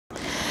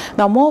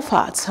Now, more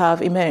facts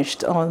have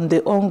emerged on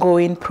the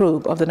ongoing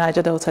probe of the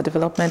Niger Delta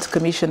Development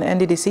Commission,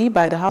 NDDC,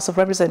 by the House of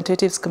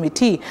Representatives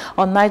Committee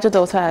on Niger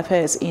Delta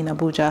Affairs in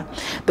Abuja.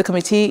 The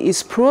committee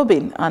is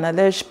probing an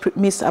alleged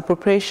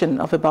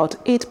misappropriation of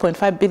about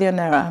 8.5 billion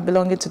naira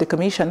belonging to the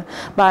commission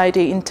by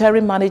the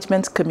Interim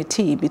Management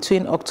Committee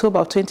between October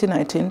of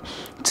 2019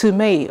 to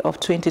May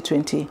of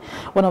 2020.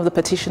 One of the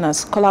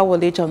petitioners,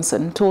 Kolawole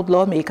Johnson, told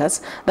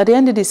lawmakers that the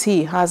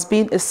NDDC has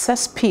been a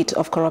cesspit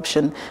of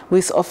corruption,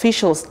 with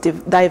officials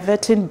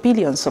diverting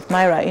billions of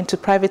naira into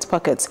private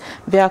pockets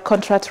via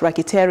contract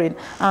racketeering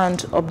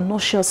and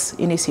obnoxious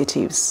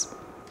initiatives.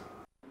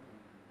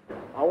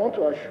 I want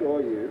to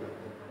assure you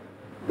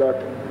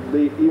that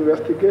the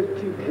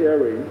investigative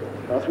hearing,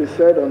 as we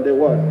said on day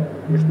one,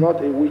 is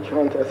not a witch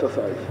hunt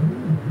exercise.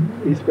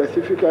 It's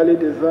specifically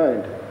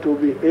designed to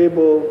be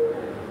able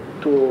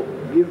to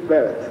give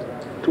birth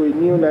to a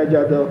new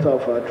Niger Delta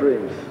of our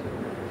dreams.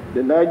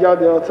 The Niger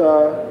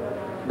Delta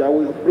that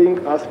will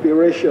bring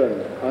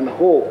aspiration and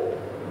hope,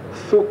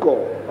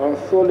 succor and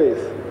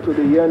solace to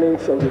the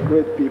yearnings of the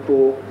great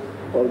people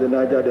of the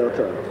Niger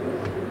Delta.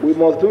 We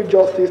must do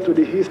justice to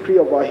the history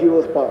of our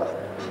heroes' past.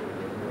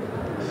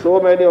 So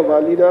many of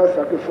our leaders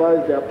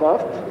sacrificed their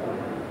past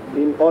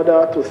in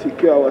order to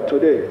secure our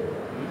today.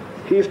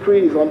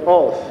 History is on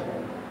us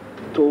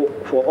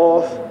for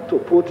us to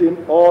put in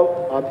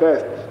all our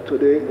best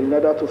today in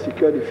order to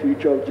secure the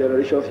future of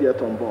generations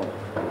yet unborn.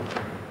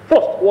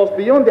 First was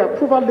beyond the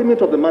approval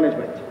limit of the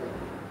management.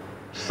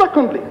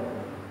 Secondly,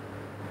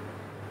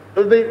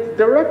 the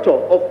director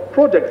of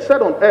project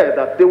said on air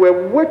that they were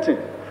waiting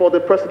for the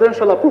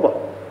presidential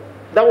approval.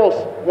 That was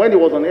when he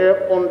was on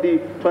air on the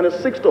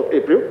 26th of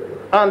April,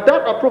 and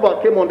that approval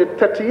came on the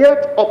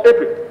 30th of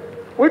April,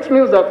 which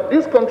means that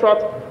these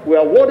contracts were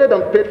awarded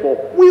and paid for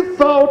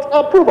without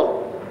approval.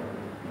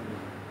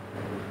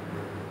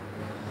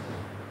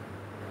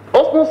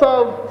 Osmos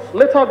have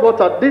later got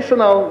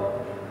additional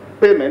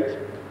payment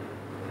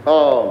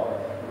on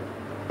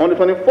the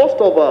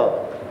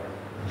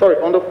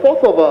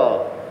 4th of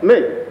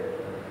May.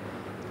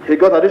 He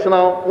got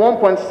additional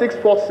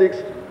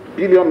 1.646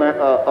 billion,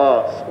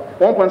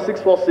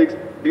 1.646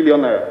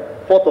 billion naira,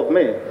 4th of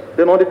May.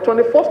 Then on the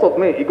 21st of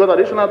May, he got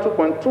additional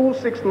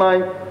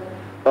 2.269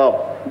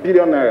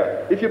 billion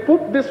naira. If you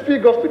put these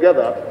figures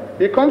together,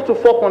 it comes to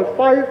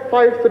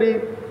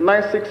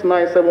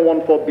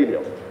 4.553969714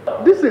 billion.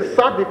 This is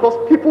sad because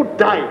people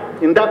die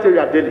in that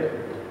area daily.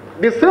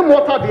 The same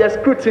water they are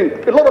excreting,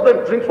 a lot of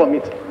them drink from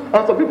it.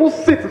 And some people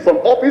sit in some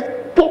office,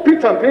 popping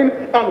champagne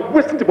and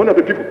wasting the money of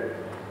the people.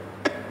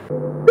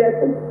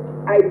 Therefore,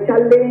 I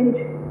challenge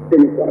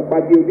Senator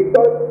Akpabio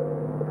because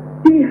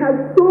he has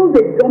told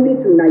the dummy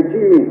to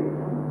Nigerians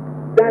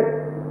that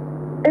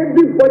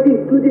everybody,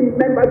 including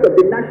members of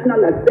the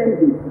National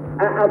Assembly,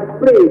 are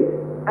afraid,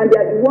 and they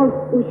are the ones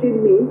pushing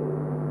me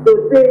to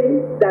say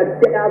that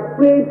they are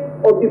afraid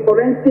of the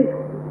forensic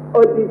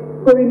audit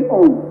going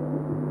on.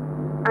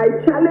 I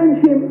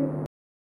challenge him